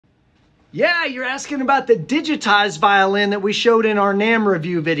Yeah, you're asking about the digitized violin that we showed in our NAMM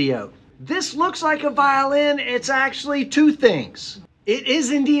review video. This looks like a violin. It's actually two things. It is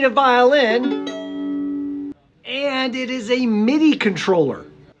indeed a violin, and it is a MIDI controller.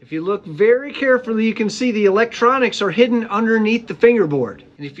 If you look very carefully, you can see the electronics are hidden underneath the fingerboard.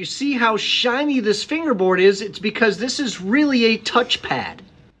 And if you see how shiny this fingerboard is, it's because this is really a touchpad.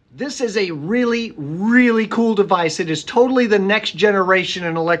 This is a really, really cool device. It is totally the next generation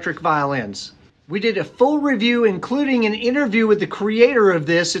in electric violins. We did a full review, including an interview with the creator of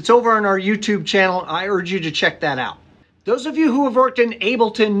this. It's over on our YouTube channel. I urge you to check that out. Those of you who have worked in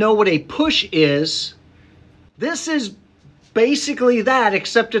Ableton know what a push is. This is basically that,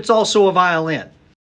 except it's also a violin.